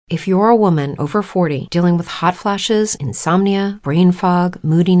If you're a woman over 40 dealing with hot flashes, insomnia, brain fog,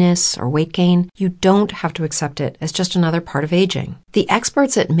 moodiness, or weight gain, you don't have to accept it as just another part of aging. The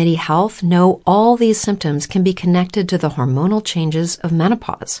experts at MIDI Health know all these symptoms can be connected to the hormonal changes of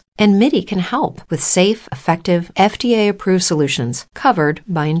menopause. And MIDI can help with safe, effective, FDA-approved solutions covered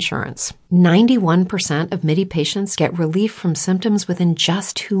by insurance. 91% of MIDI patients get relief from symptoms within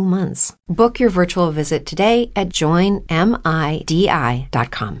just 2 months. Book your virtual visit today at joinmidi.com.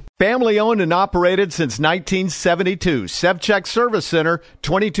 Family owned and operated since 1972. Sevchek Service Center,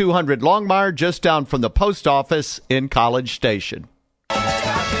 2200 Longmire, just down from the post office in College Station.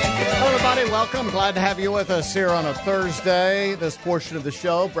 Hello, everybody. Welcome. Glad to have you with us here on a Thursday. This portion of the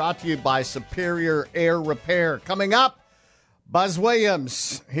show brought to you by Superior Air Repair. Coming up, Buzz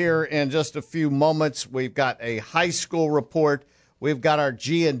Williams here in just a few moments. We've got a high school report. We've got our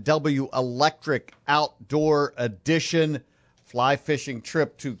G&W Electric Outdoor Edition fly fishing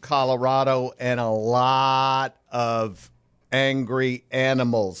trip to Colorado, and a lot of angry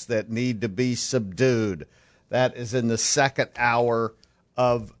animals that need to be subdued. That is in the second hour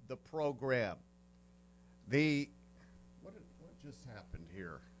of the program. What just happened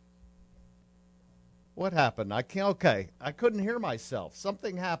here? What happened? I couldn't hear myself.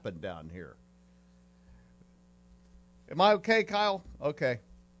 Something happened down here. Am I okay, Kyle? Okay.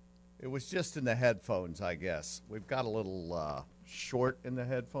 It was just in the headphones, I guess. We've got a little short in the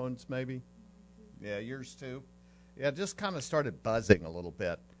headphones, maybe. Yeah, yours too. Yeah, it just kind of started buzzing a little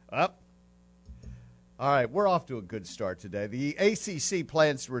bit. Up. All right, we're off to a good start today. The ACC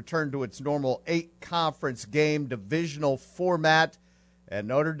plans to return to its normal 8-conference game divisional format, and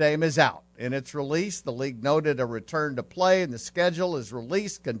Notre Dame is out. In its release, the league noted a return to play, and the schedule is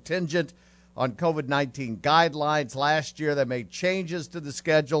released contingent on COVID-19 guidelines. Last year, they made changes to the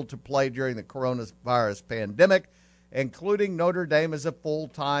schedule to play during the coronavirus pandemic, including Notre Dame as a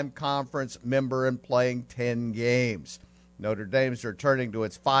full-time conference member and playing 10 games. Notre Dame's returning to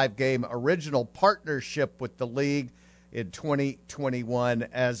its 5-game original partnership with the league in 2021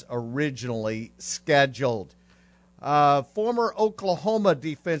 as originally scheduled. Former Oklahoma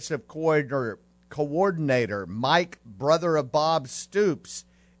defensive coordinator Mike, brother of Bob Stoops,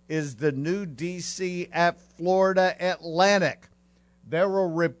 is the new DC at Florida Atlantic. There were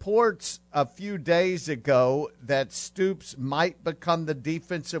reports a few days ago that Stoops might become the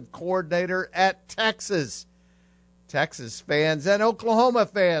defensive coordinator at Texas. Texas fans and Oklahoma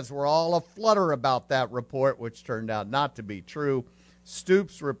fans were all aflutter about that report, which turned out not to be true.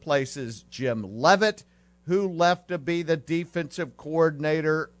 Stoops replaces Jim Leavitt, who left to be the defensive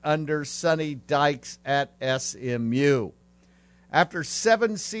coordinator under Sonny Dykes at SMU. After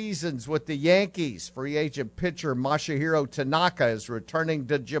 7 seasons with the Yankees, free agent pitcher Masahiro Tanaka is returning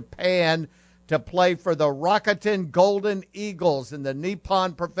to Japan to play for the Rakuten Golden Eagles in the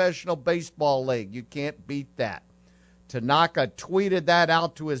Nippon Professional Baseball League. You can't beat that. Tanaka tweeted that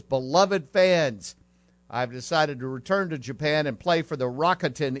out to his beloved fans. I've decided to return to Japan and play for the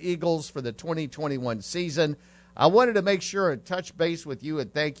Rakuten Eagles for the 2021 season. I wanted to make sure and touch base with you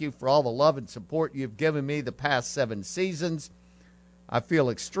and thank you for all the love and support you've given me the past 7 seasons. I feel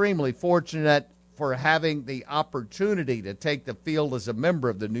extremely fortunate for having the opportunity to take the field as a member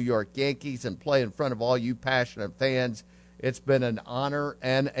of the New York Yankees and play in front of all you passionate fans. It's been an honor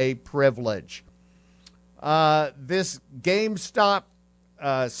and a privilege. This GameStop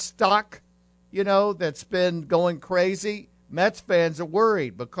stock, that's been going crazy, Mets fans are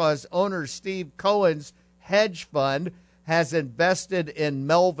worried because owner Steve Cohen's hedge fund has invested in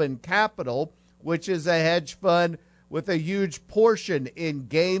Melvin Capital, which is a hedge fund with a huge portion in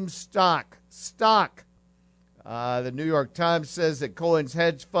GameStop stock. The New York Times says that Cohen's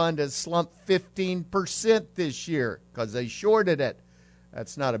hedge fund has slumped 15% this year because they shorted it.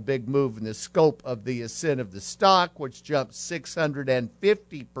 That's not a big move in the scope of the ascent of the stock, which jumped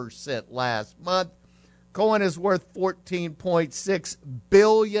 650% last month. Cohen is worth $14.6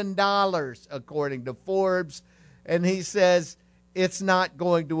 billion, according to Forbes, and he says it's not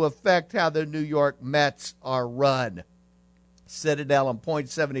going to affect how the New York Mets are run. Citadel on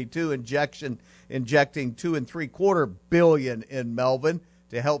 .72 injecting $2.75 billion in Melvin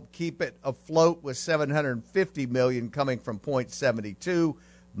to help keep it afloat, with $750 million coming from .72.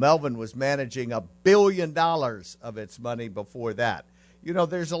 Melvin was managing $1 billion of its money before that.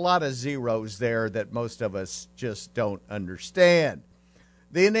 There's a lot of zeros there that most of us just don't understand.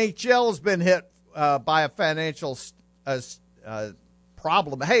 The NHL has been hit by a financial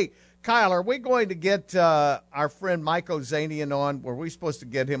problem. Hey, Kyle, are we going to get our friend Mike Ozanian on? Were we supposed to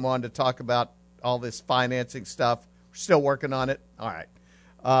get him on to talk about all this financing stuff? We're still working on it. All right.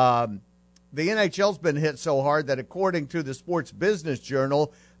 The NHL's been hit so hard that, according to the Sports Business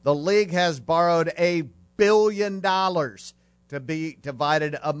Journal, The league has borrowed $1 billion to be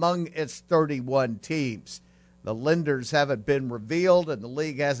divided among its 31 teams. The lenders haven't been revealed, and the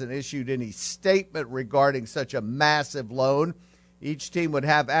league hasn't issued any statement regarding such a massive loan. Each team would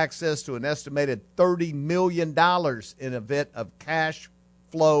have access to an estimated $30 million in event of cash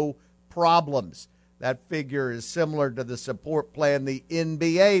flow problems. That figure is similar to the support plan the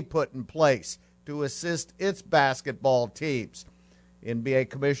NBA put in place to assist its basketball teams. NBA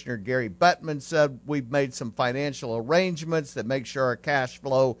Commissioner Gary Bettman said, we've made some financial arrangements that make sure our cash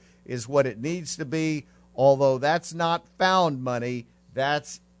flow is what it needs to be, although that's not found money,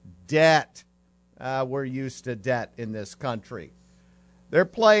 that's debt. We're used to debt in this country. They're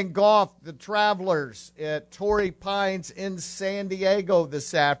playing golf, the Travelers, at Torrey Pines in San Diego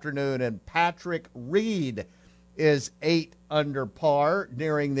this afternoon, and Patrick Reed is 8 under par,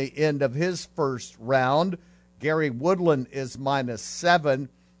 nearing the end of his first round. Gary Woodland is -7.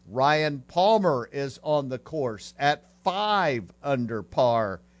 Ryan Palmer is on the course at 5 under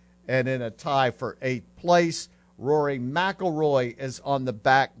par and in a tie for 8th place. Rory McIlroy is on the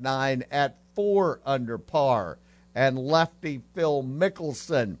back 9 at 4 under par. And lefty Phil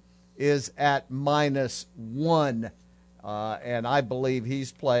Mickelson is at -1. And I believe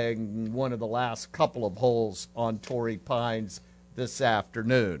he's playing one of the last couple of holes on Torrey Pines this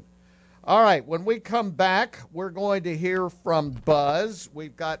afternoon. All right, when we come back, we're going to hear from Buzz.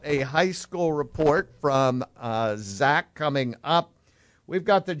 We've got a high school report from Zach coming up. We've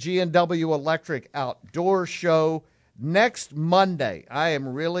got the G&W Electric Outdoor Show. Next Monday, I am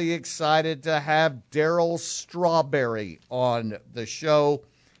really excited to have Darryl Strawberry on the show.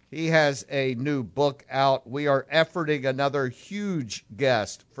 He has a new book out. We are efforting another huge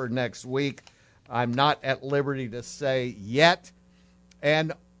guest for next week. I'm not at liberty to say yet.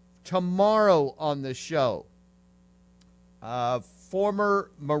 And tomorrow on the show, former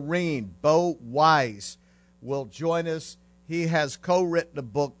Marine Bo Wise will join us. He has co-written a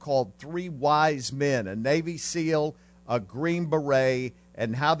book called Three Wise Men, a Navy SEAL, a Green Beret,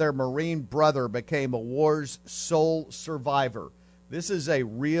 and how their Marine brother became a war's sole survivor. This is a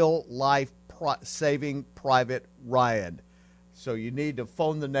real-life Saving Private Ryan. So you need to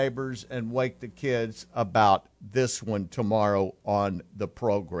phone the neighbors and wake the kids about this one tomorrow on the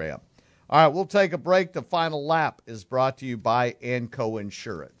program. All right, we'll take a break. The Final Lap is brought to you by ANCO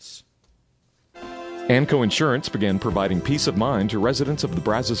Insurance. ANCO Insurance began providing peace of mind to residents of the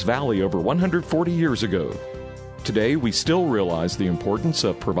Brazos Valley over 140 years ago. Today, we still realize the importance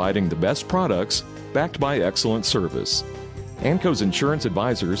of providing the best products backed by excellent service. ANCO's insurance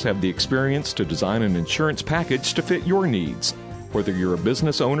advisors have the experience to design an insurance package to fit your needs, whether you're a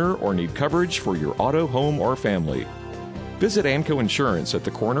business owner or need coverage for your auto, home, or family. Visit ANCO Insurance at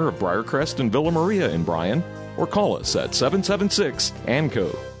the corner of Briarcrest and Villa Maria in Bryan, or call us at 776-ANCO.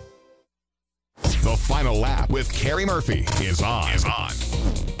 The Final Lap with Kerry Murphy is on.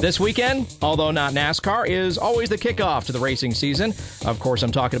 This weekend, although not NASCAR, is always the kickoff to the racing season. Of course,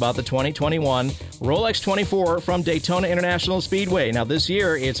 I'm talking about the 2021 Rolex 24 from Daytona International Speedway. Now, this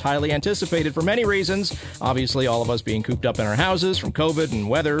year, it's highly anticipated for many reasons. Obviously, all of us being cooped up in our houses from COVID and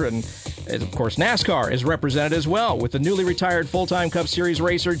weather. And, of course, NASCAR is represented as well, with the newly retired full-time Cup Series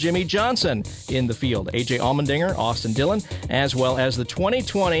racer Jimmy Johnson in the field, A.J. Allmendinger, Austin Dillon, as well as the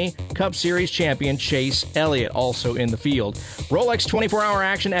 2020 Cup Series champion Chase Elliott also in the field. Rolex 24-hour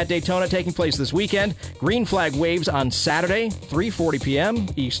action at Daytona taking place this weekend. Green flag waves on Saturday, 3:40 p.m.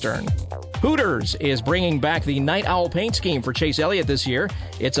 Eastern. Hooters is bringing back the Night Owl paint scheme for Chase Elliott this year.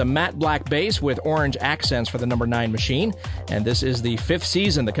 It's a matte black base with orange accents for the number 9 machine. And this is the 5th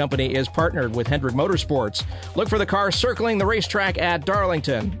season the company is partnered with Hendrick Motorsports. Look for the cars circling the racetrack at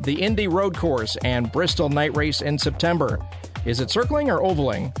Darlington, the Indy Road Course, and Bristol Night Race in September. Is it circling or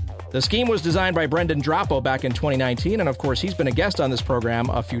ovaling? The scheme was designed by Brendan Droppo back in 2019, and of course he's been a guest on this program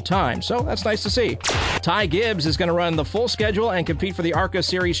a few times, so that's nice to see. Ty Gibbs is going to run the full schedule and compete for the ARCA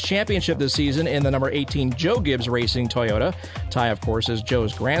Series Championship this season in the number 18 Joe Gibbs Racing Toyota. Ty, of course, is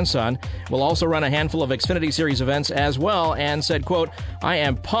Joe's grandson. Will also run a handful of Xfinity Series events as well, and said, quote, "I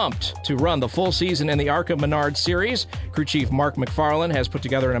am pumped to run the full season in the ARCA Menard Series. Crew Chief Mark McFarland has put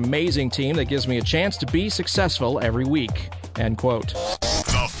together an amazing team that gives me a chance to be successful every week," end quote.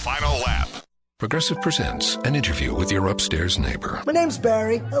 The Final Lap. Progressive presents an interview with your upstairs neighbor. My name's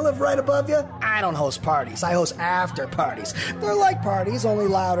Barry. I live right above you. I don't host parties. I host after parties. They're like parties, only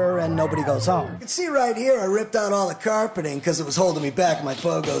louder and nobody goes home. You can see right here I ripped out all the carpeting because it was holding me back with my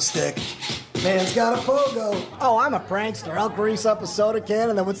pogo stick. Man's got a pogo. Oh, I'm a prankster. I'll grease up a soda can,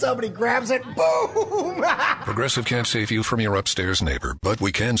 and then when somebody grabs it, boom! Progressive can't save you from your upstairs neighbor, but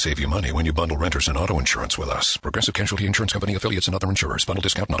we can save you money when you bundle renters and auto insurance with us. Progressive Casualty Insurance Company, affiliates, and other insurers. Bundle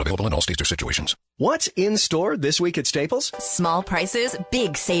discount not available in all states or situations. What's in store this week at Staples? Small prices,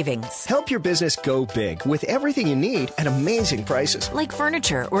 big savings. Help your business go big with everything you need at amazing prices. Like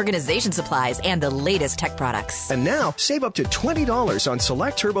furniture, organization supplies, and the latest tech products. And now, save up to $20 on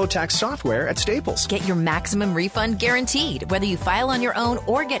select TurboTax software at Staples. Get your maximum refund guaranteed, whether you file on your own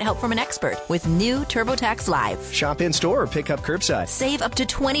or get help from an expert with new TurboTax Live. Shop in-store or pick up curbside. Save up to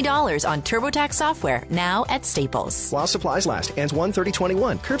 $20 on TurboTax software now at Staples. While supplies last. Ends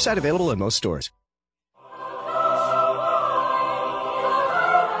 1/30/21. Curbside available in most stores.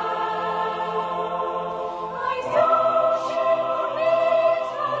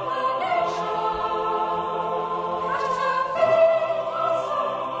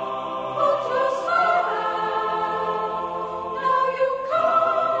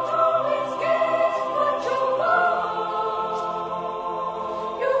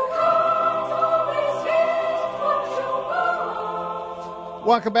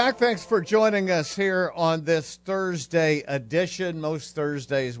 Welcome back. Thanks for joining us here on this Thursday edition. Most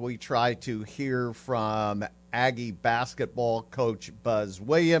Thursdays we try to hear from Aggie basketball coach Buzz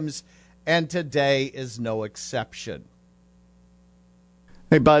Williams, and today is no exception.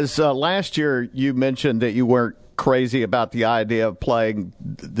 Hey, Buzz, last year you mentioned that you weren't crazy about the idea of playing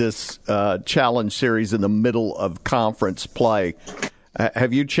this challenge series in the middle of conference play.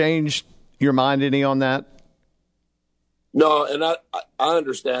 Have you changed your mind any on that? No, and I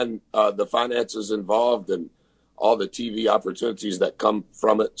understand the finances involved and all the TV opportunities that come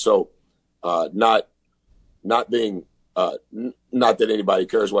from it. So, not being not that anybody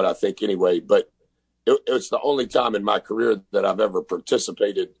cares what I think anyway, but it's the only time in my career that I've ever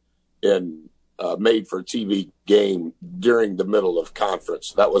participated in a made-for-TV game during the middle of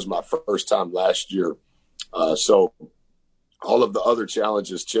conference. That was my first time last year. So, all of the other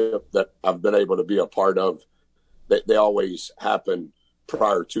challenges, Chip, that I've been able to be a part of, they always happen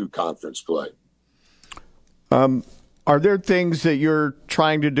prior to conference play. Are there things that you're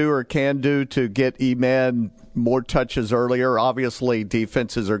trying to do or can do to get E-Man more touches earlier? Obviously,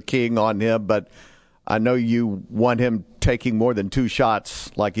 defenses are keying on him, but I know you want him taking more than 2 shots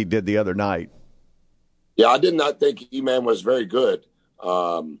like he did the other night. Yeah, I did not think E-Man was very good,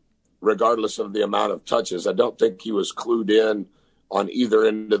 regardless of the amount of touches. I don't think he was clued in on either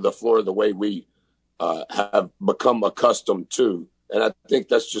end of the floor the way we have become accustomed to. And I think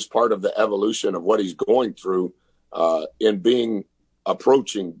that's just part of the evolution of what he's going through in being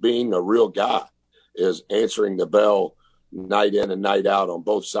a real guy, is answering the bell night in and night out on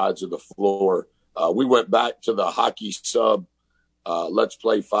both sides of the floor. We went back to the hockey sub, let's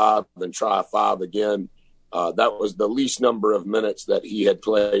play 5 and try 5 again. That was the least number of minutes that he had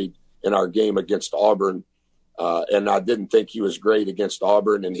played in our game against Auburn. And I didn't think he was great against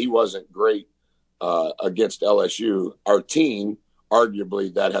Auburn, and he wasn't great against LSU. Our team,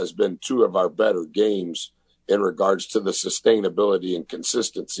 arguably, that has been 2 of our better games in regards to the sustainability and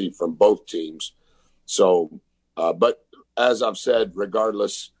consistency from both teams. So, but as I've said,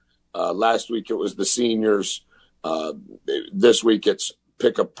 regardless, last week it was the seniors. This week it's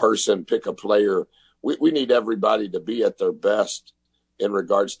pick a person, pick a player. We need everybody to be at their best in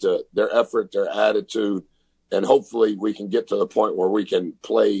regards to their effort, their attitude, and hopefully we can get to the point where we can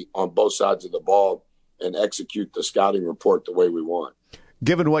play on both sides of the ball and execute the scouting report the way we want.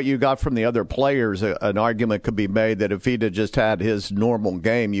 Given what you got from the other players, an argument could be made that if he'd have just had his normal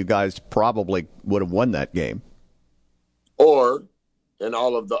game, you guys probably would have won that game. Or in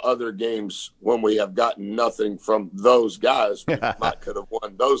all of the other games when we have gotten nothing from those guys, we might could have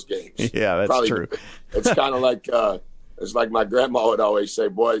won those games. Yeah, that's probably true. It's kind of like it's like my grandma would always say,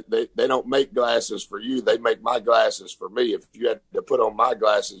 boy, they don't make glasses for you. They make my glasses for me. If you had to put on my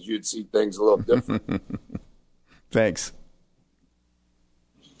glasses, you'd see things a little different. Thanks.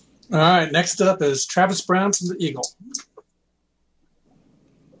 All right, next up is Travis Brown from the Eagle.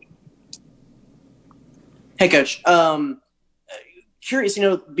 Hey, Coach. Curious,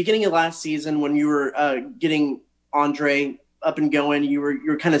 beginning of last season when you were getting Andre up and going, you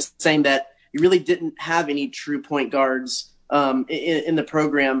were kind of saying that you really didn't have any true point guards in the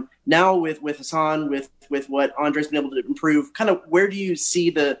program. Now with Hassan, with what Andre's been able to improve, kind of where do you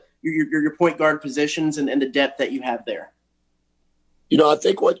see your point guard positions and the depth that you have there? I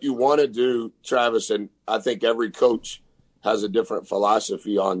think what you want to do, Travis, and I think every coach has a different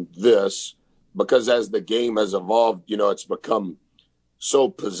philosophy on this, because as the game has evolved, it's become so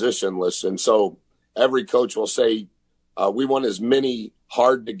positionless. And so every coach will say, we want as many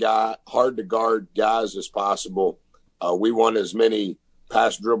hard to guard guys as possible. We want as many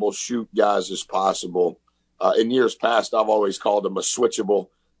pass, dribble, shoot guys as possible. In years past, I've always called them a switchable,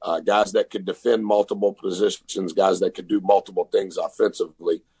 guys that could defend multiple positions, guys that could do multiple things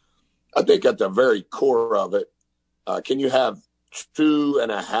offensively. I think at the very core of it, can you have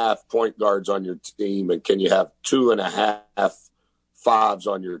 2.5 point guards on your team, and can you have 2.5 fives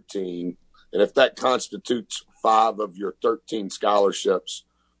on your team? And if that constitutes 5 of your 13 scholarships,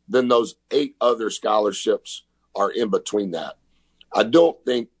 then those 8 other scholarships are in between that. I don't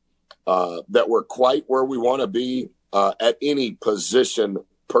think that we're quite where we want to be at any position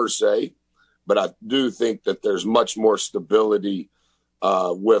per se, but I do think that there's much more stability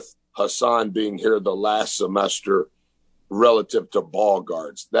with Hassan being here the last semester relative to ball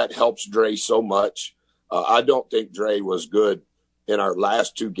guards. That helps Dre so much. I don't think Dre was good in our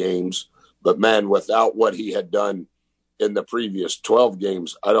last 2 games, but man, without what he had done in the previous 12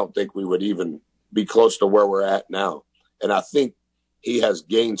 games, I don't think we would even be close to where we're at now. And I think he has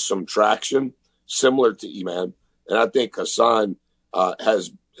gained some traction similar to Iman. And I think Hassan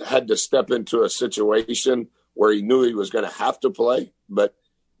has had to step into a situation where he knew he was going to have to play, but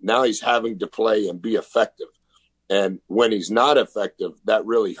now he's having to play and be effective. And when he's not effective, that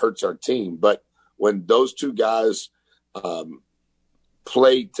really hurts our team. But when those 2 guys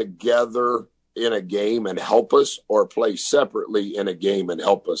play together in a game and help us, or play separately in a game and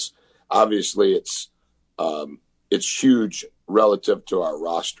help us, obviously it's huge relative to our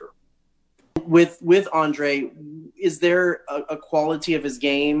roster. With Andre, is there a quality of his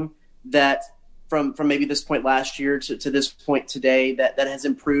game that from maybe this point last year to this point today that has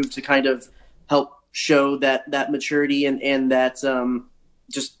improved to kind of help show that maturity and that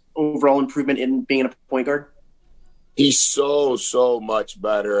just overall improvement in being a point guard? He's so much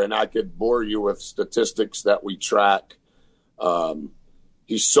better, and I could bore you with statistics that we track.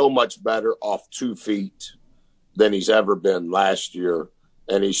 He's so much better off 2 feet than he's ever been last year,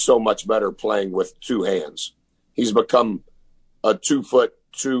 and he's so much better playing with 2 hands. He's become a 2-foot,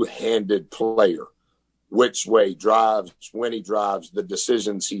 2-handed player. Which way drives, when he drives, the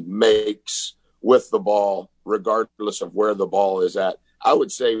decisions he makes with the ball, regardless of where the ball is at. I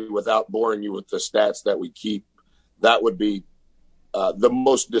would say, without boring you with the stats that we keep, that would be the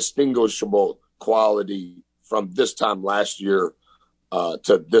most distinguishable quality from this time last year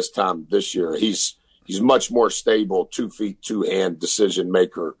to this time this year. He's much more stable, 2 feet, 2-hand decision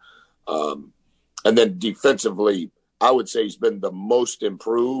maker. And then defensively, I would say he's been the most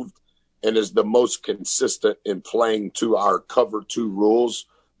improved and is the most consistent in playing to our cover 2 rules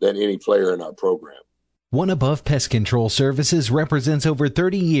than any player in our program. One Above Pest Control Services represents over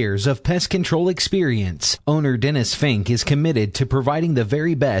 30 years of pest control experience. Owner Dennis Fink is committed to providing the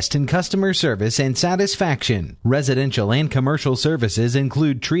very best in customer service and satisfaction. Residential and commercial services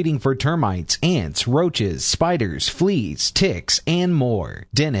include treating for termites, ants, roaches, spiders, fleas, ticks, and more.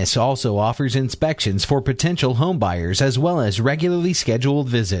 Dennis also offers inspections for potential home buyers as well as regularly scheduled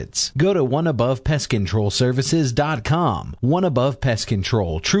visits. Go to oneabovePestControlServices.com. One Above Pest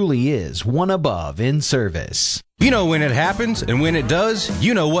Control truly is one above in service. You know when it happens, and when it does,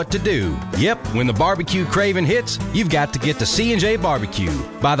 you know what to do. Yep, when the barbecue craving hits, you've got to get to C&J Barbecue.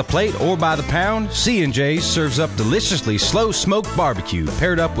 By the plate or by the pound, C&J serves up deliciously slow-smoked barbecue,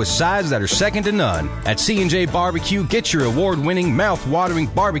 paired up with sides that are second to none. At C&J Barbecue, get your award-winning, mouth-watering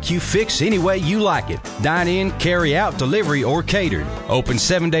barbecue fix any way you like it. Dine in, carry out, delivery, or catered. Open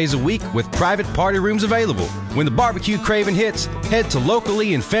 7 days a week with private party rooms available. When the barbecue craving hits, head to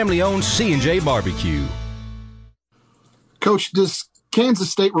locally and family-owned C&J Barbecue. Coach, does Kansas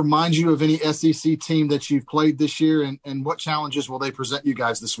State remind you of any SEC team that you've played this year, and what challenges will they present you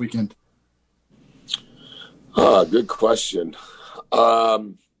guys this weekend? Good question.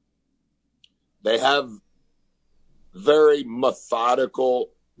 They have very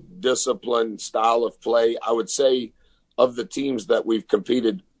methodical, disciplined style of play. I would say of the teams that we've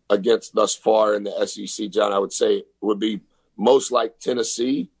competed against thus far in the SEC, John, I would say it would be most like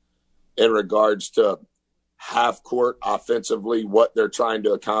Tennessee in regards to half court offensively, what they're trying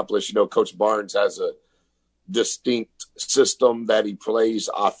to accomplish. You know, Coach Barnes has a distinct system that he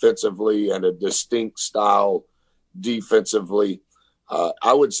plays offensively and a distinct style defensively.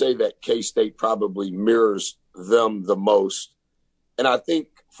 I would say that K-State probably mirrors them the most. And I think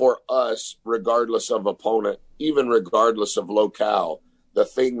for us, regardless of opponent, even regardless of locale, the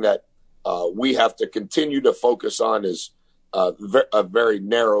thing that we have to continue to focus on is a very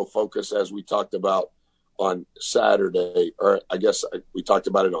narrow focus, as we talked about on Saturday, or I guess we talked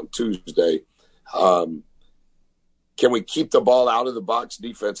about it on Tuesday. Can we keep the ball out of the box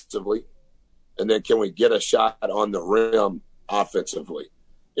defensively? And then can we get a shot on the rim offensively.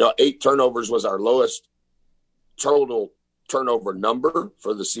 8 turnovers was our lowest total turnover number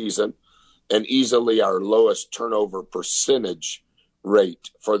for the season and easily our lowest turnover percentage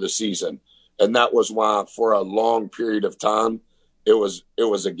rate for the season. And that was why for a long period of time, it was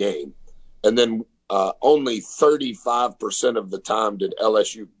a game. And then only 35% of the time did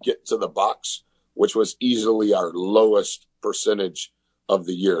LSU get to the box, which was easily our lowest percentage of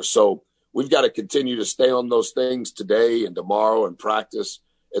the year. So we've got to continue to stay on those things today and tomorrow and practice,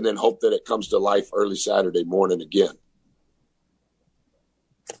 and then hope that it comes to life early Saturday morning again.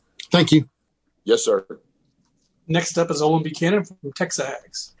 Thank you. Yes, sir. Next up is Olin Buchanan from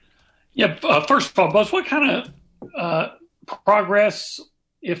Texags. Yeah. First of all, Buzz, what kind of progress,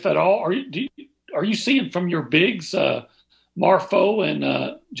 if at all, are you seeing from your bigs, Marfo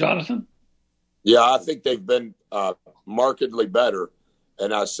and Jonathan? Yeah, I think they've been markedly better,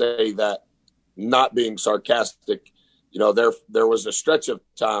 and I say that not being sarcastic. There was a stretch of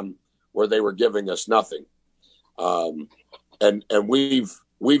time where they were giving us nothing, and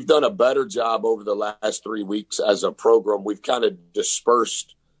we've done a better job over the last 3 weeks as a program. We've kind of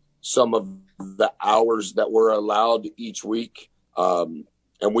dispersed some of the hours that were allowed each week, and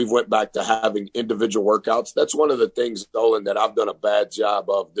we've went back to having individual workouts. That's one of the things, Olin, that I've done a bad job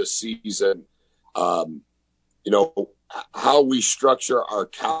of this season. How we structure our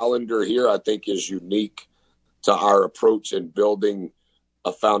calendar here, I think, is unique to our approach in building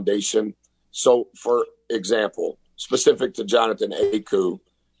a foundation. So, for example, specific to Jonathan Aku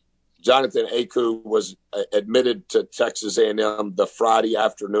was admitted to Texas A&M the Friday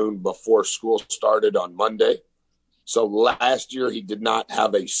afternoon before school started on Monday. So last year he did not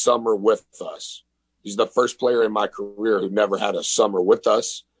have a summer with us. He's the first player in my career who never had a summer with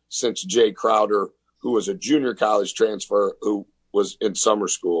us since Jay Crowder, who was a junior college transfer who was in summer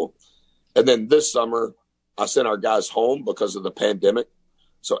school. And then this summer, I sent our guys home because of the pandemic.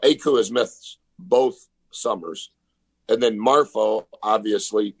 So Aku has missed both summers. And then Marfo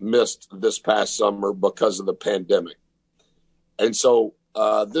obviously missed this past summer because of the pandemic. And so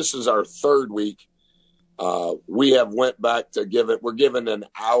this is our third week. We have went back to we're given an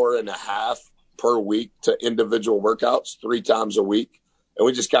hour and a half per week to individual workouts 3 times a week. And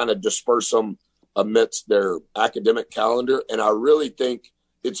we just kind of disperse them amidst their academic calendar. And I really think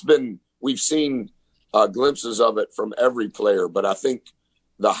we've seen glimpses of it from every player, but I think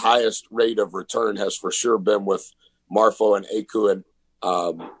the highest rate of return has for sure been with Marfo and Aku. And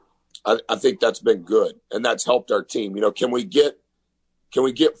I think that's been good. And that's helped our team. Can we get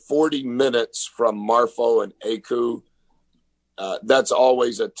 40 minutes from Marfo and Aku? That's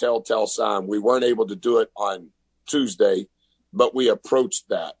always a telltale sign. We weren't able to do it on Tuesday, but we approached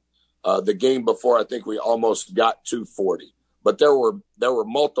that. The game before, I think we almost got to 40. But there were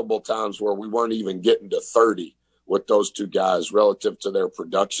multiple times where we weren't even getting to 30 with those two guys relative to their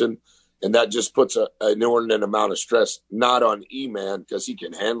production. And that just puts an inordinate amount of stress, not on E-Man because he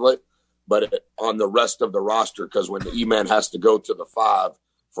can handle it, but on the rest of the roster, because when the E-Man has to go to the 5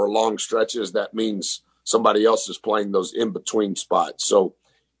 for long stretches, that means somebody else is playing those in-between spots. So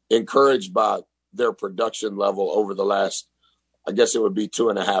encouraged by their production level over the last, I guess it would be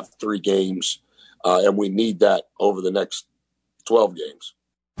 2.5, 3 games, and we need that over the next 12 games.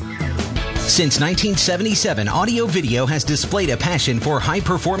 Since 1977, Audio Video has displayed a passion for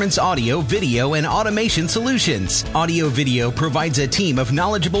high-performance audio, video, and automation solutions. Audio Video provides a team of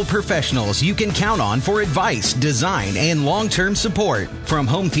knowledgeable professionals you can count on for advice, design, and long-term support. From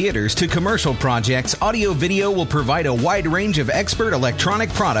home theaters to commercial projects, Audio Video will provide a wide range of expert electronic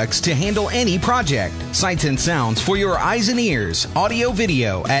products to handle any project. Sights and sounds for your eyes and ears. Audio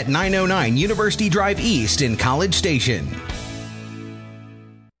Video at 909 University Drive East in College Station.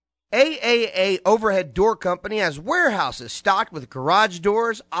 AAA Overhead Door Company has warehouses stocked with garage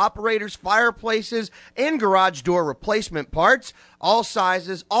doors, operators, fireplaces, and garage door replacement parts. All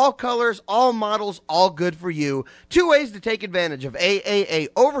sizes, all colors, all models, all good for you. 2 ways to take advantage of AAA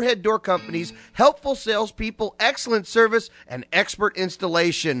Overhead Door Company's helpful salespeople, excellent service, and expert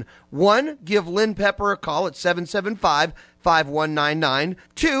installation. 1, give Lynn Pepper a call at 775-5199.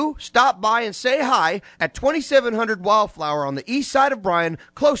 2, stop by and say hi at 2700 Wildflower on the east side of Bryan,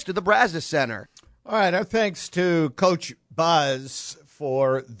 close to the Brazos Center. All right, our thanks to Coach Buzz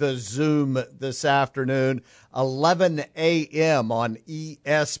for the Zoom this afternoon, 11 a.m. on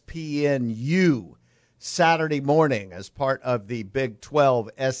ESPNU, Saturday morning as part of the Big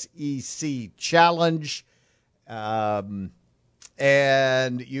 12 SEC Challenge. And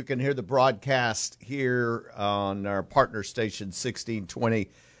you can hear the broadcast here on our partner station,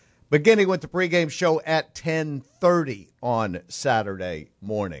 1620, beginning with the pregame show at 10:30 on Saturday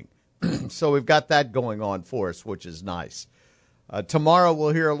morning. So we've got that going on for us, which is nice. Tomorrow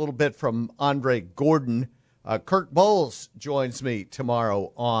we'll hear a little bit from Andre Gordon. Kirk Bowles joins me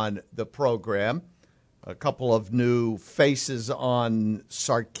tomorrow on the program. A couple of new faces on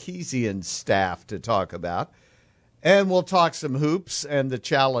Sarkisian's staff to talk about. And we'll talk some hoops and the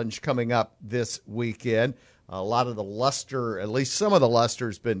challenge coming up this weekend. A lot of the luster, at least some of the luster,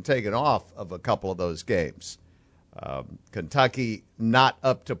 has been taken off of a couple of those games. Kentucky not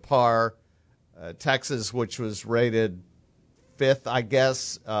up to par. Texas, which was rated 5th, I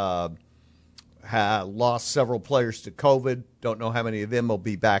guess, lost several players to COVID. Don't know how many of them will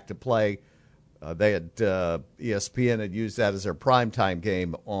be back to play. They had ESPN had used that as their primetime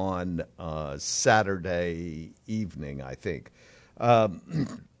game on Saturday evening, I think.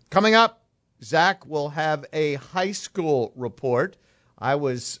 Coming up, Zach will have a high school report. I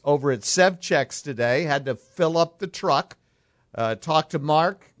was over at Sevchek's today, had to fill up the truck, talk to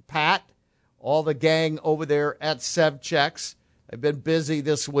Mark, Pat, all the gang over there at Sevchek's. They've been busy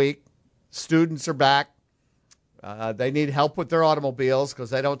this week. Students are back. They need help with their automobiles because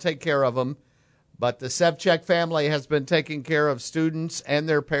they don't take care of them. But the Sevchek family has been taking care of students and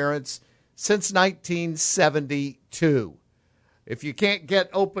their parents since 1972. If you can't get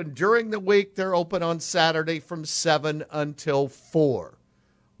open during the week, they're open on Saturday from 7 until 4.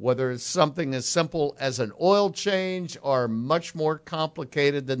 Whether it's something as simple as an oil change or much more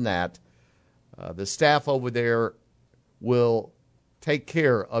complicated than that, the staff over there will take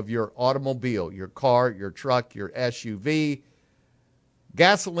care of your automobile, your car, your truck, your SUV,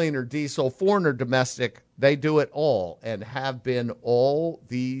 gasoline or diesel, foreign or domestic. They do it all and have been all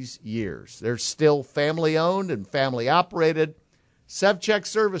these years. They're still family-owned and family-operated. Sevchek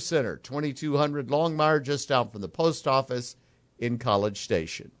Service Center, 2200 Longmire, just down from the post office in College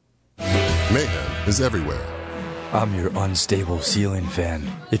Station. Mayhem is everywhere. I'm your unstable ceiling fan.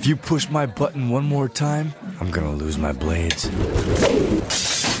 If you push my button one more time, I'm gonna lose my blades.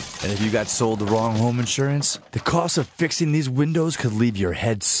 And if you got sold the wrong home insurance, the cost of fixing these windows could leave your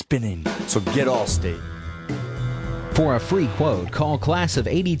head spinning. So get Allstate. For a free quote, call Class of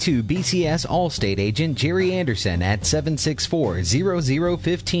 82 BCS Allstate agent Jerry Anderson at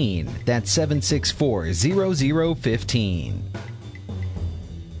 764-0015. That's 764-0015.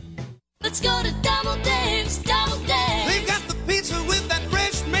 Let's go to Double Dave's, Double Dave. They've got the pizza with that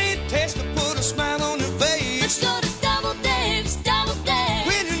fresh made taste to put a smile on your face. Let's go to Double Dave's, Double Dave.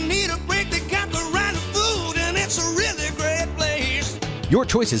 When you need a break, they got the right food, and it's a really great place. Your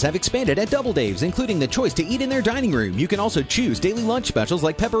choices have expanded at Double Dave's, including the choice to eat in their dining room. You can also choose daily lunch specials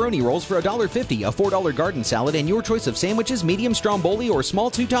like pepperoni rolls for $1.50, a $4 garden salad, and your choice of sandwiches, medium stromboli, or small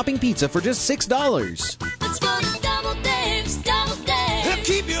 2-topping pizza for just $6. Let's go to Double Dave's, Double Dave. They'll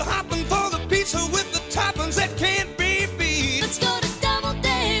keep you hopping for the pizza with the toppings that can't be beat. Let's go to Double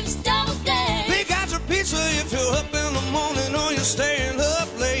Dave's, Double Dave. They got your pizza if you're up in the morning or you're staying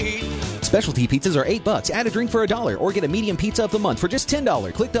up late. Specialty pizzas are $8. Add a drink for $1 or get a medium pizza of the month for just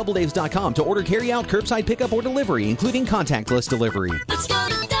 $10. Click doubledaves.com to order carry-out, curbside pickup, or delivery, including contactless delivery. Let's go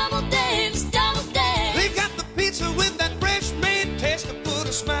to Double Dave's, Double Dave. They've got the pizza with that fresh made taste to put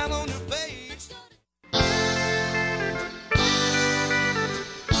a smile on your face.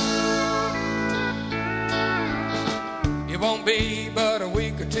 It won't be but a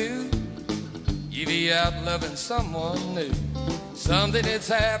week or two. You be out loving someone new. Something that's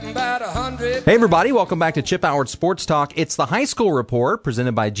happened about 100. Hey everybody, welcome back to Chip Howard Sports Talk. It's the High School Report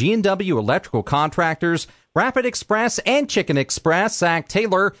presented by G&W Electrical Contractors, Rapid Express, and Chicken Express. Zach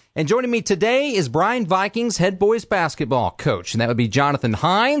Taylor. And joining me today is Bryan Vikings head boys basketball coach, and that would be Jonathan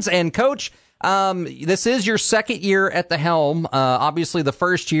Hines. And Coach, this is your second year at the helm. Obviously, the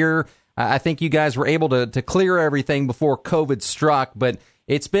first year, I think you guys were able to clear everything before COVID struck, but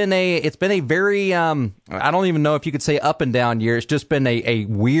it's been a very I don't even know if you could say up and down year. It's just been a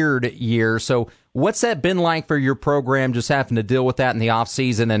weird year. So what's that been like for your program, just having to deal with that in the off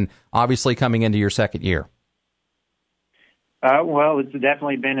season and obviously coming into your second year? Well, it's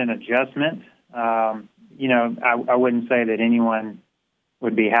definitely been an adjustment. I wouldn't say that anyone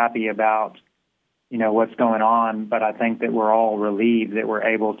would be happy about what's going on, but I think that we're all relieved that we're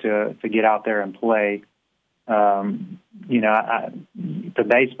able to get out there and play. The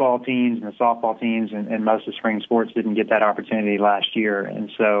baseball teams and the softball teams and most of spring sports didn't get that opportunity last year.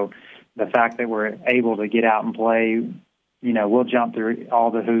 And so the fact that we're able to get out and play, we'll jump through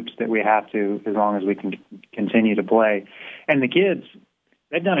all the hoops that we have to as long as we can continue to play. And the kids,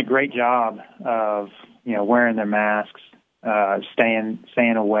 they've done a great job of, wearing their masks,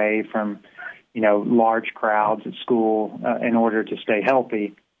 staying away from, large crowds at school in order to stay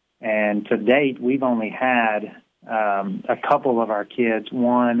healthy. And to date, we've only had a couple of our kids,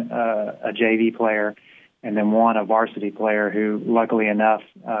 one a JV player and then one a varsity player who, luckily enough,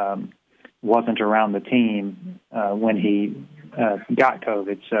 wasn't around the team when he got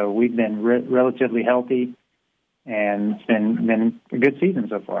COVID. So we've been relatively healthy, and it's been a good season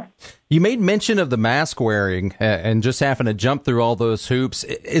so far. You made mention of the mask wearing and just having to jump through all those hoops.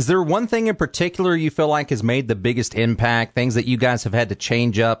 Is there one thing in particular you feel like has made the biggest impact, things that you guys have had to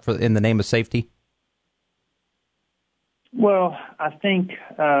change up in the name of safety? Well, I think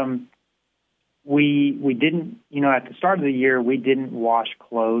we didn't, at the start of the year, we didn't wash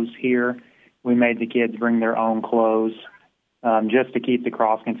clothes here. We made the kids bring their own clothes just to keep the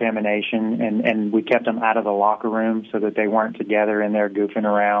cross-contamination, and we kept them out of the locker room so that they weren't together in there goofing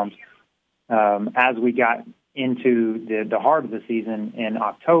around. As we got into the heart of the season in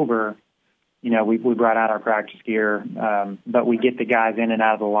October, we brought out our practice gear, but we get the guys in and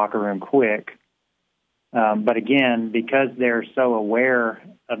out of the locker room quick. But again, because they're so aware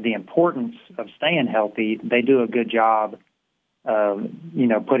of the importance of staying healthy, they do a good job of,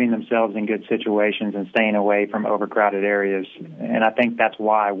 putting themselves in good situations and staying away from overcrowded areas. And I think that's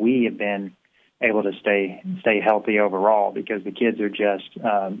why we have been able to stay healthy overall, because the kids are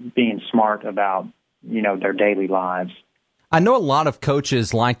just being smart about, their daily lives. I know a lot of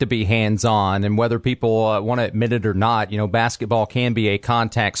coaches like to be hands-on, and whether people want to admit it or not, basketball can be a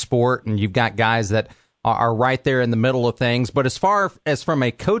contact sport, and you've got guys that are right there in the middle of things. But as far as from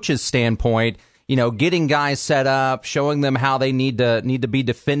a coach's standpoint, getting guys set up, showing them how they need to be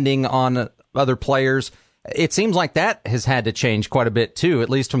defending on other players, it seems like that has had to change quite a bit too, at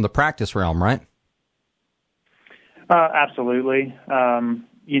least from the practice realm, right? Absolutely.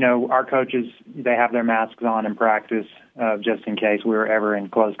 Our coaches, they have their masks on in practice just in case we were ever in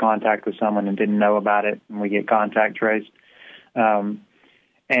close contact with someone and didn't know about it, and we get contact traced.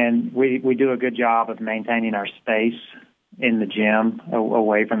 And we do a good job of maintaining our space in the gym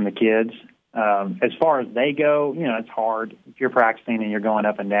away from the kids. As far as they go, it's hard. If you're practicing and you're going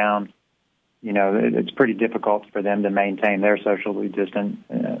up and down, it's pretty difficult for them to maintain their socially distant.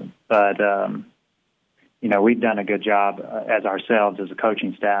 But we've done a good job as ourselves as a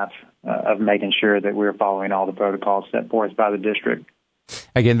coaching staff of making sure that we're following all the protocols set forth by the district.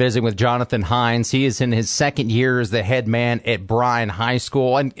 Again, visiting with Jonathan Hines. He is in his second year as the head man at Bryan High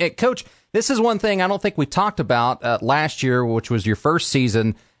School. And, Coach, this is one thing I don't think we talked about last year, which was your first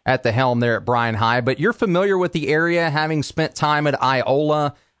season at the helm there at Bryan High. But you're familiar with the area, having spent time at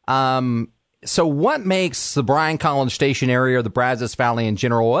Iola. So what makes the Bryan-College Station area, or the Brazos Valley in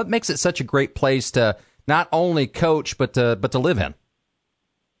general, what makes it such a great place to not only coach but to live in?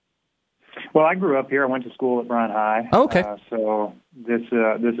 Well, I grew up here. I went to school at Bryan High. Okay. So this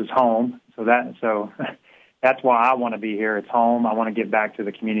is home. So that's why I want to be here. It's home. I want to get back to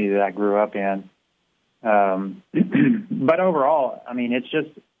the community that I grew up in. But overall, I mean,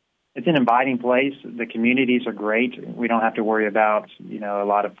 it's an inviting place. The communities are great. We don't have to worry about, a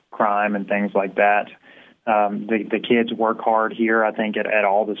lot of crime and things like that. The kids work hard here, I think, at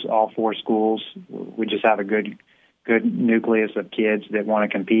all four schools. We just have a good nucleus of kids that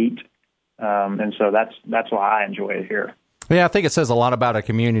want to compete. And so that's why I enjoy it here. Yeah, I think it says a lot about a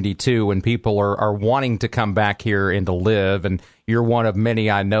community, too, when people are wanting to come back here and to live, and you're one of many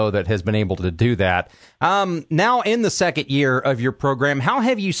I know that has been able to do that. Now, in the second year of your program, how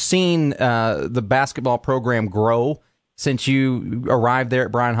have you seen the basketball program grow since you arrived there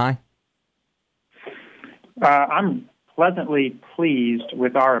at Bryan High? I'm pleasantly pleased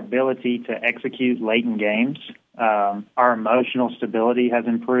with our ability to execute late in games. Our emotional stability has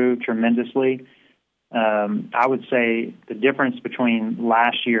improved tremendously. I would say the difference between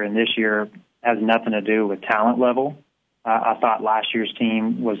last year and this year has nothing to do with talent level. I thought last year's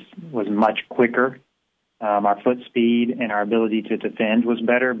team was much quicker. Our foot speed and our ability to defend was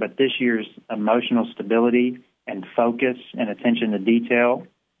better, but this year's emotional stability and focus and attention to detail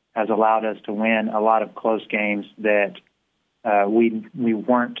has allowed us to win a lot of close games that we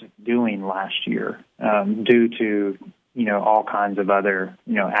weren't doing last year due to all kinds of other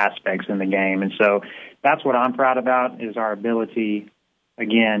aspects in the game. And so that's what I'm proud about, is our ability,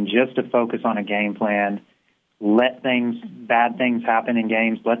 again, just to focus on a game plan, let bad things happen in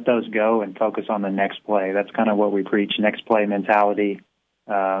games, let those go and focus on the next play. That's kind of what we preach, next play mentality.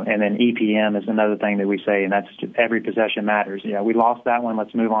 And then EPM is another thing that we say, and that's every possession matters. We lost that one.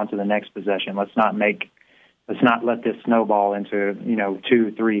 Let's move on to the next possession. Let's not let this snowball into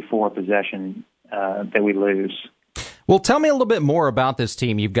 2, 3, 4 possession that we lose. Well, tell me a little bit more about this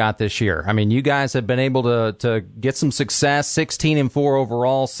team you've got this year. I mean, you guys have been able to get some success, 16-4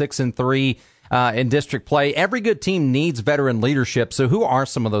 overall, 6-3 in district play. Every good team needs veteran leadership. So who are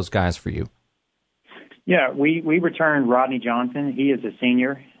some of those guys for you? Yeah, we returned Rodney Johnson. He is a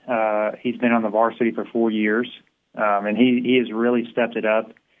senior. He's been on the varsity for 4 years, and he has really stepped it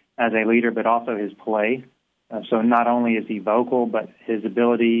up as a leader, but also his play. So not only is he vocal, but his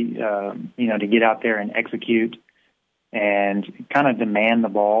ability, to get out there and execute and kind of demand the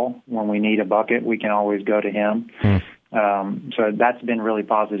ball when we need a bucket, we can always go to him. So that's been really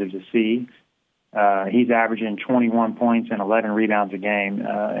positive to see. He's averaging 21 points and 11 rebounds a game,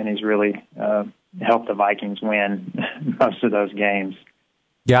 and he's really helped the Vikings win most of those games.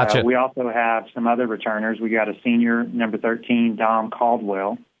 Gotcha. We also have some other returners. We got a senior, number 13, Dom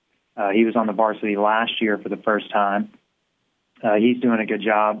Caldwell. He was on the varsity last year for the first time. He's doing a good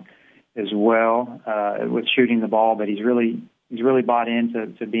job as well with shooting the ball, but he's really bought into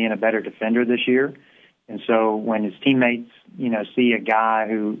being a better defender this year. And so when his teammates, see a guy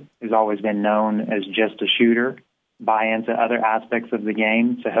who has always been known as just a shooter buy into other aspects of the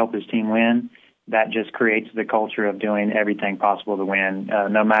game to help his team win, that just creates the culture of doing everything possible to win,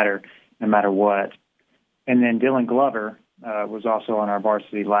 no matter what. And then Dylan Glover was also on our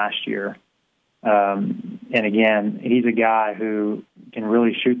varsity last year. And again, he's a guy who can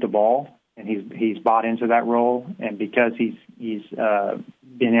really shoot the ball, and he's bought into that role. And because he's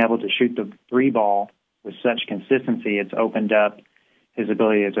been able to shoot the three ball with such consistency, it's opened up his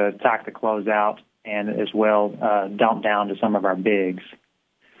ability to attack the closeout and as well dump down to some of our bigs.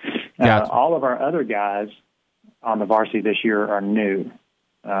 All of our other guys on the varsity this year are new,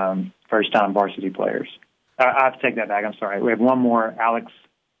 first-time varsity players. I have to take that back. I'm sorry. We have one more, Alex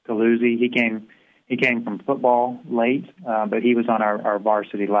Galuzzi. He came from football late, but he was on our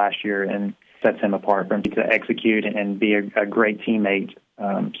varsity last year, and sets him apart from to execute and be a great teammate.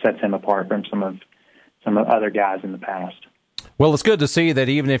 Sets him apart from some of other guys in the past. Well, it's good to see that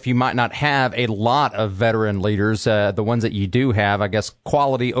even if you might not have a lot of veteran leaders, the ones that you do have, I guess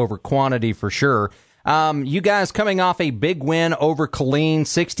quality over quantity for sure. You guys coming off a big win over Killeen,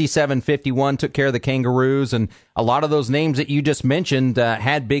 67-51, took care of the Kangaroos, and a lot of those names that you just mentioned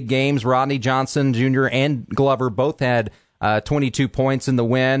had big games. Rodney Johnson Jr. and Glover both had 22 points in the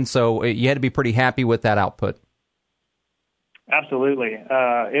win, so you had to be pretty happy with that output. Absolutely.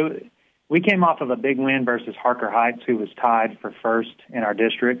 We came off of a big win versus Harker Heights, who was tied for first in our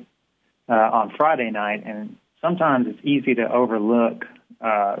district on Friday night, and sometimes it's easy to overlook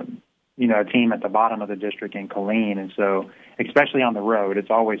a team at the bottom of the district in Killeen. And so, especially on the road, it's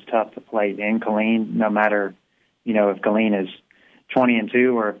always tough to play in Killeen, no matter, if Killeen is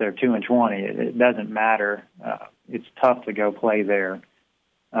 20-2 or if they're 2-20. It doesn't matter. It's tough to go play there.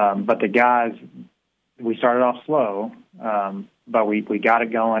 But the guys, we started off slow, but we got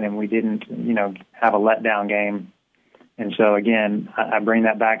it going, and we didn't, have a letdown game. And so, again, I bring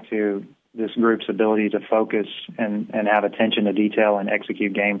that back to this group's ability to focus and have attention to detail and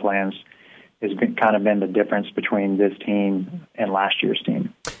execute game plans has kind of been the difference between this team and last year's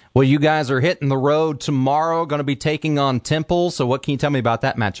team. Well, you guys are hitting the road tomorrow, going to be taking on Temple. So what can you tell me about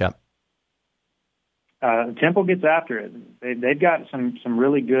that matchup? Temple gets after it. They've got some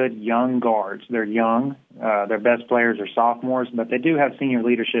really good young guards. They're young. Their best players are sophomores, but they do have senior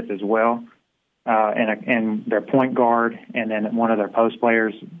leadership as well. And their point guard and then one of their post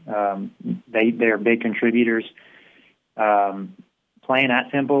players, they are big contributors. Playing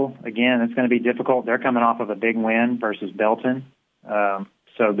at Temple, again, it's going to be difficult. They're coming off of a big win versus Belton.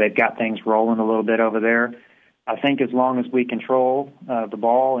 So they've got things rolling a little bit over there. I think as long as we control the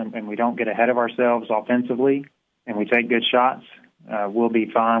ball and we don't get ahead of ourselves offensively and we take good shots, we'll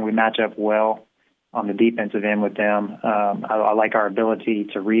be fine. We match up well on the defensive end with them. I like our ability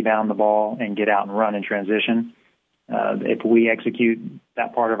to rebound the ball and get out and run in transition. If we execute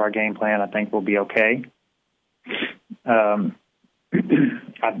that part of our game plan, I think we'll be okay.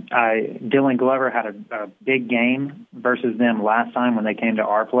 Dylan Glover had a big game versus them last time when they came to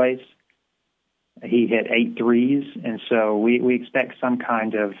our place. He hit 8 threes, and so we expect some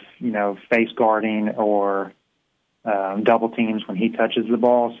kind of, face guarding or double teams when he touches the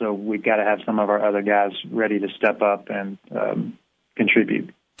ball. So we've got to have some of our other guys ready to step up and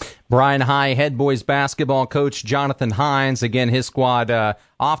contribute. Bryan High head boys basketball coach Jonathan Hines. Again, his squad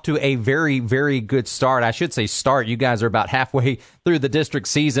off to a very, very good start. I should say start. You guys are about halfway through the district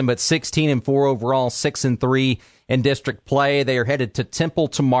season, but 16-4 overall, 6-3 in district play. They are headed to Temple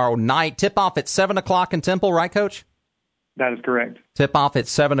tomorrow night. Tip-off at 7 o'clock in Temple, right, Coach? That is correct. Tip-off at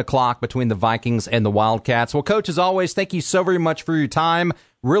 7 o'clock between the Vikings and the Wildcats. Well, Coach, as always, thank you so very much for your time.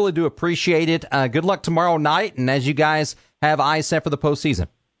 Really do appreciate it. Good luck tomorrow night, and as you guys have eyes set for the postseason.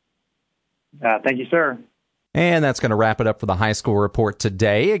 Thank you, sir. And that's going to wrap it up for the High School Report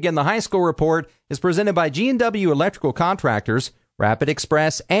today. Again, the High School Report is presented by G&W Electrical Contractors, Rapid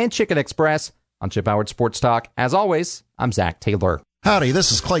Express, and Chicken Express on Chip Howard Sports Talk. As always, I'm Zach Taylor. Howdy,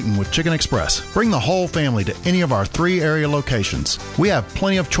 this is Clayton with Chicken Express. Bring the whole family to any of our 3 area locations. We have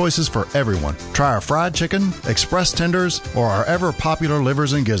plenty of choices for everyone. Try our fried chicken, express tenders, or our ever popular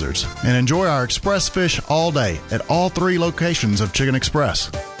livers and gizzards. And enjoy our express fish all day at all 3 locations of Chicken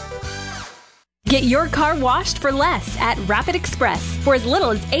Express. Get your car washed for less at Rapid Express. For as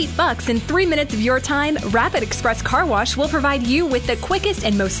little as $8 in 3 minutes of your time, Rapid Express Car Wash will provide you with the quickest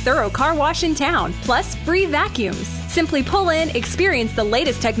and most thorough car wash in town, plus free vacuums. Simply pull in, experience the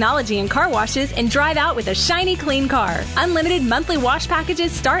latest technology in car washes, and drive out with a shiny, clean car. Unlimited monthly wash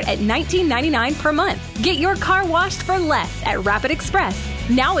packages start at $19.99 per month. Get your car washed for less at Rapid Express.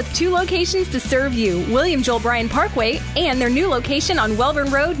 Now with 2 locations to serve you, William Joel Bryan Parkway and their new location on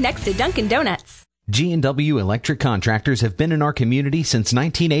Welborn Road next to Dunkin' Donuts. G&W Electric Contractors have been in our community since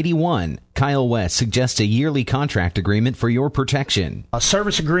 1981. Kyle West suggests a yearly contract agreement for your protection.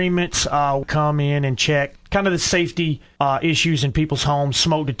 Service agreements come in and check kind of the safety issues in people's homes,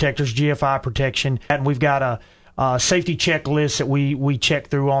 smoke detectors, GFI protection, and we've got a safety checklist that we check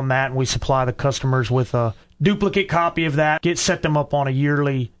through on that, and we supply the customers with a duplicate copy of that, set them up on a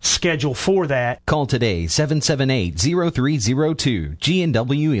yearly schedule for that. Call today, 778-0302,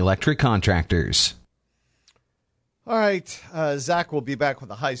 G&W Electric Contractors. All right, Zach will be back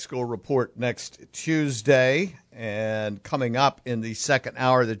with a high school report next Tuesday. And coming up in the second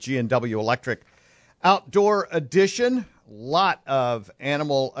hour, the G&W Electric Outdoor Edition. A lot of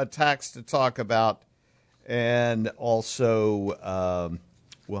animal attacks to talk about. And also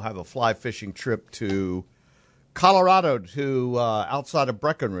we'll have a fly fishing trip to Colorado, to outside of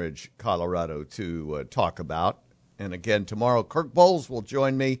Breckenridge, Colorado, to talk about. And again, tomorrow, Kirk Bowles will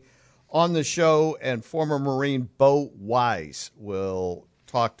join me on the show, and former Marine Bo Wise will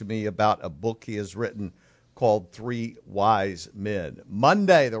talk to me about a book he has written called 3 Wise Men.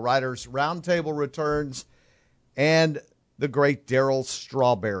 Monday, the Writers' Roundtable returns, and the great Darryl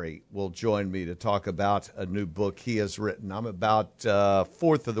Strawberry will join me to talk about a new book he has written. I'm about a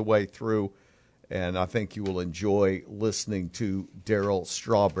fourth of the way through, and I think you will enjoy listening to Darryl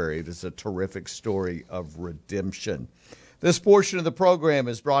Strawberry. It is a terrific story of redemption. This portion of the program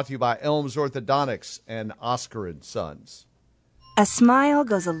is brought to you by Elms Orthodontics and Oscar & Sons. A smile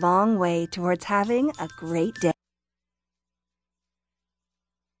goes a long way towards having a great day.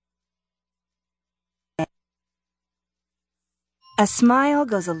 A smile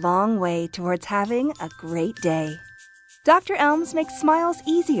goes a long way towards having a great day. Dr. Elms makes smiles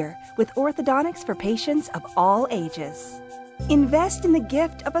easier with orthodontics for patients of all ages. Invest in the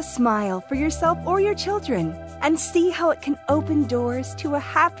gift of a smile for yourself or your children and see how it can open doors to a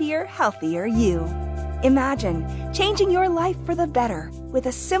happier, healthier you. Imagine changing your life for the better with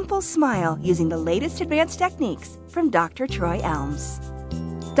a simple smile using the latest advanced techniques from Dr. Troy Elms.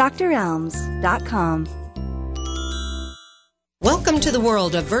 drelms.com. Welcome to the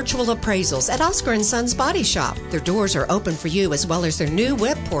world of virtual appraisals at Oscar & Sons Body Shop. Their doors are open for you as well as their new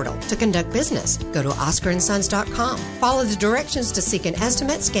web portal to conduct business. Go to OscarandSons.com. Follow the directions to seek an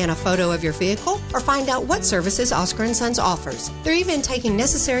estimate, scan a photo of your vehicle, or find out what services Oscar & Sons offers. They're even taking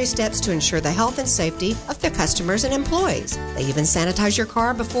necessary steps to ensure the health and safety of their customers and employees. They even sanitize your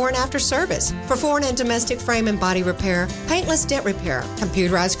car before and after service. For foreign and domestic frame and body repair, paintless dent repair,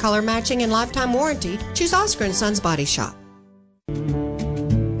 computerized color matching, and lifetime warranty, choose Oscar & Sons Body Shop.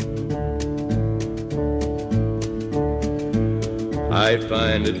 I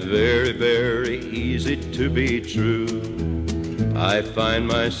find it very, very easy to be true. I find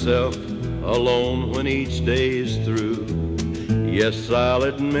myself alone when each day is through. Yes, I'll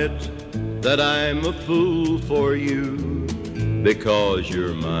admit that I'm a fool for you. Because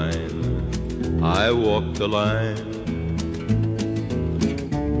you're mine, I walk the line.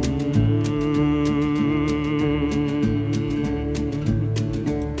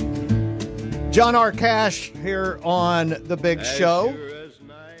 John R. Cash here on The Big Show.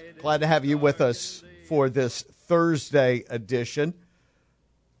 Glad to have you with us for this Thursday edition.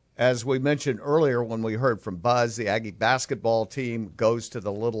 As we mentioned earlier when we heard from Buzz, the Aggie basketball team goes to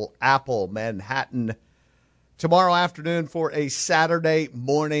the Little Apple, Manhattan, tomorrow afternoon for a Saturday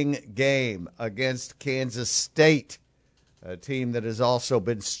morning game against Kansas State, a team that has also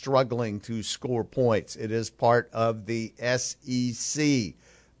been struggling to score points. It is part of the SEC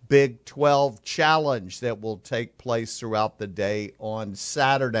Big 12 Challenge that will take place throughout the day on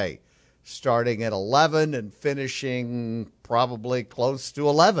Saturday, starting at 11 and finishing probably close to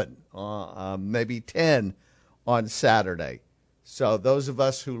 11, maybe 10 on Saturday. So those of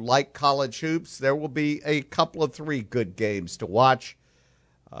us who like college hoops, there will be a couple of 3 good games to watch.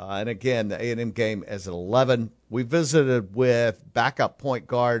 And again, the A&M game is at 11. We visited with backup point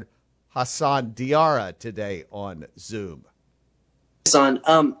guard Hassan Diarra today on Zoom. Son,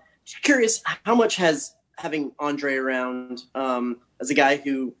 curious, how much has having Andre around as a guy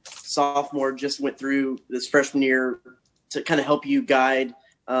who sophomore just went through this freshman year to kind of help you guide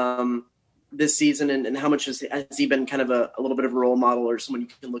this season, and how much has he been kind of a little bit of a role model or someone you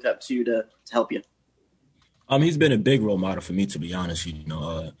can look up to help you? He's been a big role model for me, to be honest.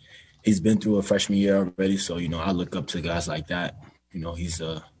 He's been through a freshman year already, so I look up to guys like that.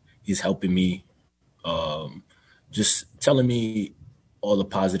 He's helping me, just telling me all the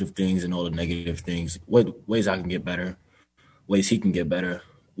positive things and all the negative things, what ways I can get better, ways he can get better,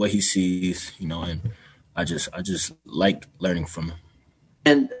 what he sees, and I just like learning from him.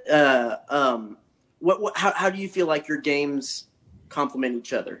 And how do you feel like your games complement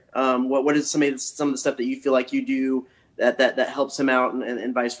each other? What is some of the stuff that you feel like you do that helps him out,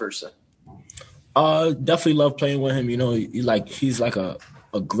 and vice versa? Definitely love playing with him. He's like a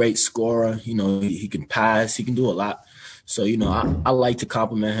great scorer. He can pass, he can do a lot. So I like to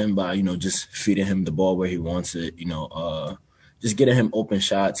compliment him by just feeding him the ball where he wants it. Just getting him open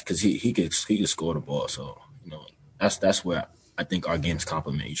shots because he could score the ball. So that's where I think our games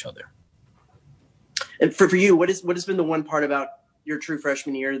complement each other. And for you, what has been the one part about your true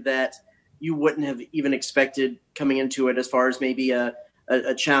freshman year that you wouldn't have even expected coming into it, as far as maybe a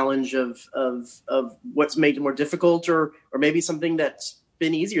challenge of what's made it more difficult, or maybe something that's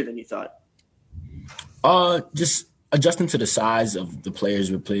been easier than you thought? Just adjusting to the size of the players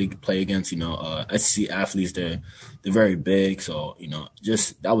we play against. SEC athletes, they're very big, so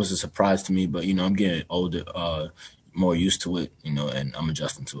just that was a surprise to me. But I'm getting older, more used to it, and I'm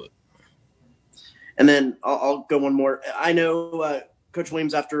adjusting to it. And then I'll go one more. I know Coach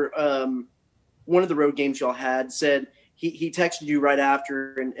Williams, after one of the road games y'all had, said he texted you right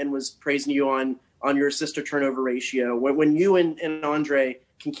after and was praising you on your assist to turnover ratio. When you and Andre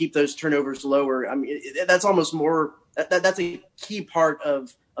can keep those turnovers lower, I mean, that's almost more that's a key part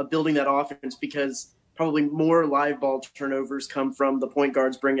of building that offense, because probably more live ball turnovers come from the point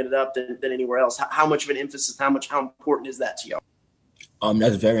guards bringing it up than anywhere else. How much of an emphasis, how important is that to y'all?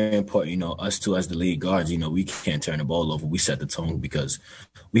 That's very important. Us two as the lead guards, we can't turn the ball over. We set the tone because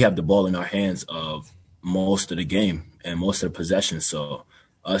we have the ball in our hands of most of the game and most of the possessions. So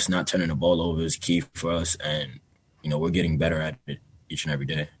us not turning the ball over is key for us, and we're getting better at it each and every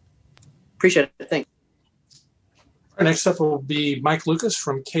day. Appreciate it. Thanks. Our next up will be Mike Lucas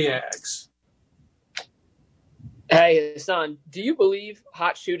from KAGS. Hey, Hassan, do you believe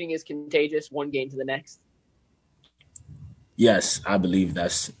hot shooting is contagious one game to the next? Yes, I believe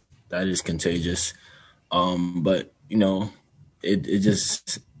that is contagious. But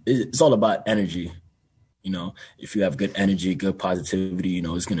it's all about energy. If you have good energy, good positivity,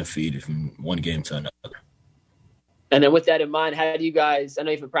 it's going to feed from one game to another. And then with that in mind, how do you guys, I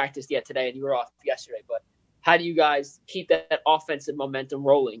know you haven't practiced yet today and you were off yesterday, but how do you guys keep that offensive momentum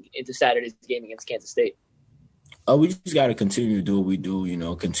rolling into Saturday's game against Kansas State? We just got to continue to do what we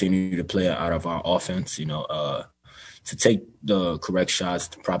do, continue to play out of our offense, to take the correct shots,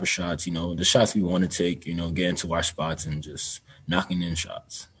 the proper shots, the shots we want to take, get into our spots and just knocking in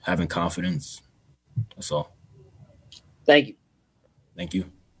shots, having confidence. That's all. Thank you. Thank you.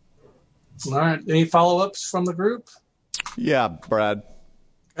 All right. Any follow-ups from the group? Yeah, Brad.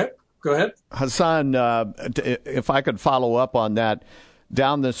 Okay, go ahead. Hassan, if I could follow up on that.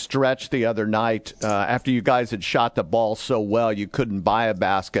 Down the stretch the other night, after you guys had shot the ball so well you couldn't buy a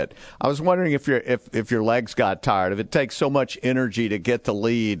basket, I was wondering if your legs got tired. If it takes so much energy to get the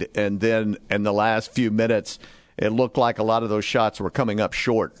lead, and then in the last few minutes, it looked like a lot of those shots were coming up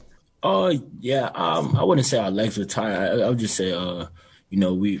short. Yeah. I wouldn't say our legs were tired. I would just say,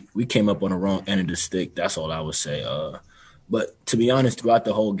 we came up on the wrong end of the stick. That's all I would say. But to be honest, throughout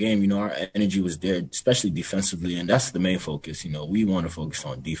the whole game, our energy was there, especially defensively, and that's the main focus. We want to focus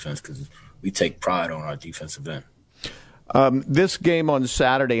on defense because we take pride on our defensive end. This game on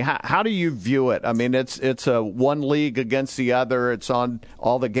Saturday, how do you view it? I mean, it's a one league against the other. It's on,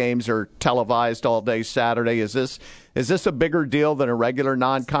 all the games are televised all day Saturday. Is this a bigger deal than a regular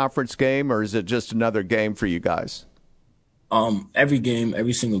non-conference game, or is it just another game for you guys?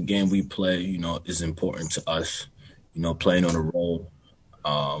 Every single game we play, is important to us. Playing on the road,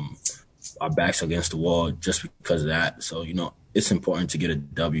 our backs against the wall just because of that. So, it's important to get a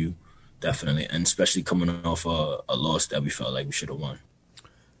W, definitely, and especially coming off a loss that we felt like we should have won.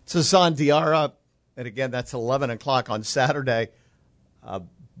 It's Hassan Diarra, and again, that's 11 o'clock on Saturday.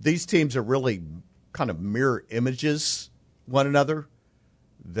 These teams are really kind of mirror images one another.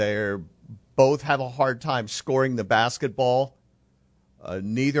 They both have a hard time scoring the basketball.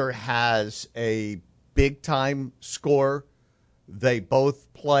 Neither has a big-time score. They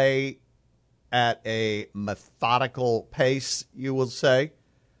both play at a methodical pace, you will say.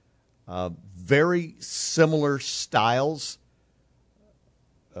 Very similar styles.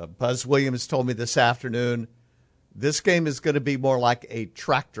 Buzz Williams told me this afternoon, this game is going to be more like a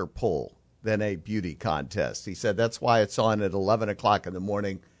tractor pull than a beauty contest. He said that's why it's on at 11 o'clock in the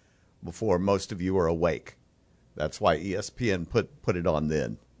morning before most of you are awake. That's why ESPN put it on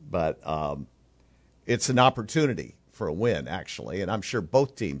then. But it's an opportunity for a win, actually, and I'm sure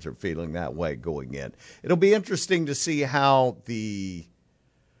both teams are feeling that way going in. It'll be interesting to see how the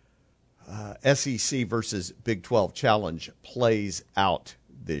SEC versus Big 12 Challenge plays out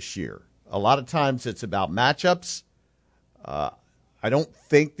this year. A lot of times it's about matchups. I don't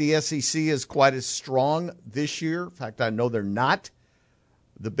think the SEC is quite as strong this year. In fact, I know they're not.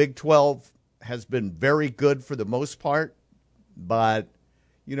 The Big 12 has been very good for the most part, but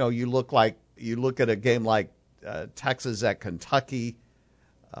you know, you look at a game like Texas at Kentucky.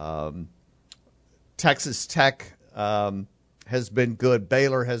 Texas Tech has been good.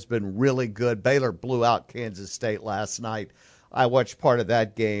 Baylor has been really good. Baylor blew out Kansas State last night. I watched part of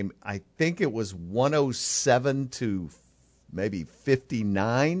that game. I think it was 107 to maybe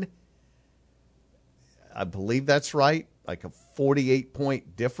 59. I believe that's right. Like a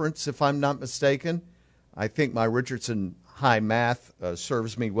 48-point difference, if I'm not mistaken. I think my Richardson high math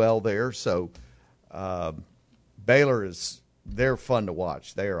serves me well there. So Baylor they're fun to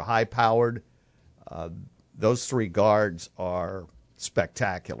watch. They are high-powered. Those three guards are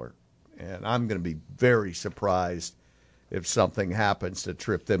spectacular. And I'm going to be very surprised if something happens to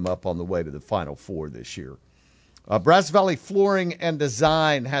trip them up on the way to the Final Four this year. Brazos Valley Flooring and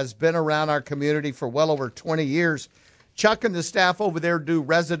Design has been around our community for well over 20 years. Chuck and the staff over there do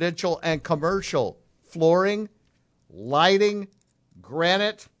residential and commercial flooring, lighting,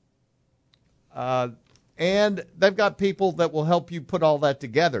 granite, and they've got people that will help you put all that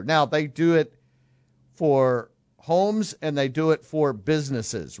together. Now, they do it for homes and they do it for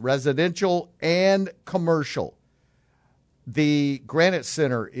businesses, residential and commercial. The Granite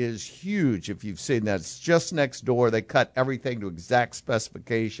Center is huge, if you've seen that. It's just next door. They cut everything to exact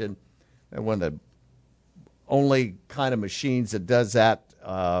specification. They're one of the only kind of machines that does that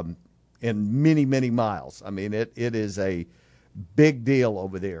in many, many miles. I mean, it is a big deal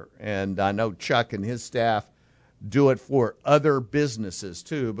over there. And I know Chuck and his staff do it for other businesses,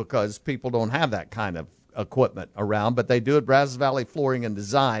 too, because people don't have that kind of equipment around. But they do it, Brazos Valley Flooring and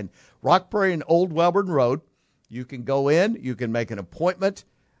Design. Rock Prairie and Old Welborn Road. You can go in. You can make an appointment.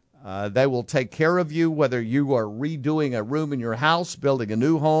 They will take care of you, whether you are redoing a room in your house, building a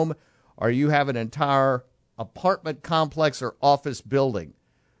new home, or you have an entire apartment complex or office building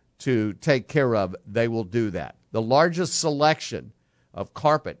to take care of. They will do that. The largest selection of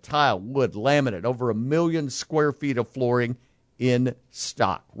carpet, tile, wood, laminate, over 1 million square feet of flooring in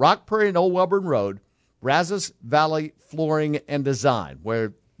stock. Rock Prairie and Old Welborn Road, Brazos Valley Flooring and Design,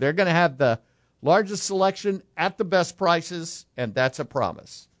 where they're going to have the largest selection at the best prices, and that's a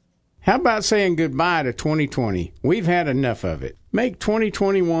promise. How about saying goodbye to 2020? We've had enough of it. Make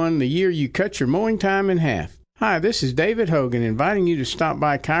 2021 the year you cut your mowing time in half. Hi, this is David Hogan inviting you to stop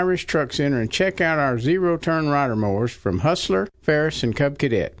by Kyrish Truck Center and check out our zero-turn rider mowers from Hustler, Ferris, and Cub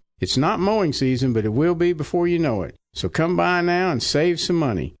Cadet. It's not mowing season, but it will be before you know it. So come by now and save some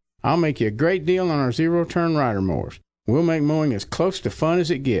money. I'll make you a great deal on our zero-turn rider mowers. We'll make mowing as close to fun as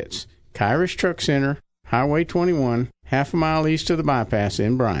it gets. Kyrish Truck Center, Highway 21, half a mile east of the bypass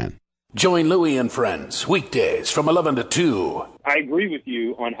in Bryan. Join Louie and friends weekdays from 11 to 2. I agree with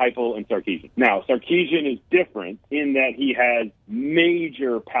you on Heupel and Sarkisian. Now, Sarkisian is different in that he has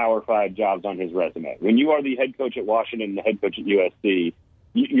major Power 5 jobs on his resume. When you are the head coach at Washington and the head coach at USC,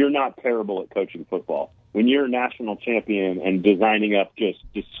 you're not terrible at coaching football. When you're a national champion and designing up just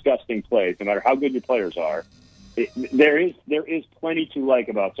disgusting plays, no matter how good your players are, there is plenty to like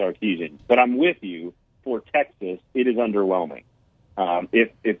about Sarkisian. But I'm with you. For Texas, it is underwhelming.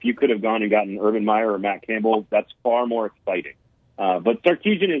 If you could have gone and gotten Urban Meyer or Matt Campbell, that's far more exciting. But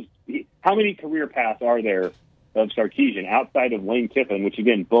Sarkisian how many career paths are there of Sarkisian outside of Lane Kiffin, which,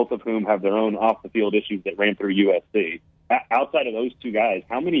 again, both of whom have their own off-the-field issues that ran through USC? Outside of those two guys,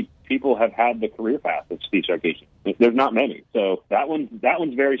 how many people have had the career path of Steve Sarkisian? There's not many. So that one's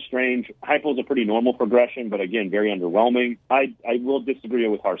very strange. Heupel's a pretty normal progression, but again, very underwhelming. I will disagree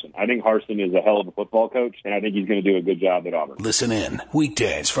with Harsin. I think Harsin is a hell of a football coach, and I think he's going to do a good job at Auburn. Listen in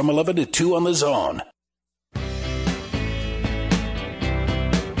weekdays from 11 to 2 on The Zone.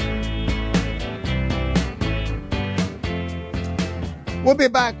 We'll be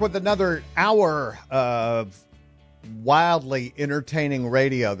back with another hour of wildly entertaining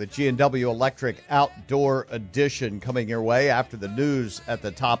radio, the G&W Electric Outdoor Edition, coming your way after the news at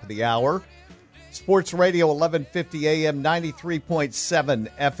the top of the hour. Sports Radio 1150 AM, 93.7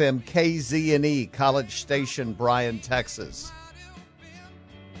 FM, KZNE, College Station, Bryan, Texas.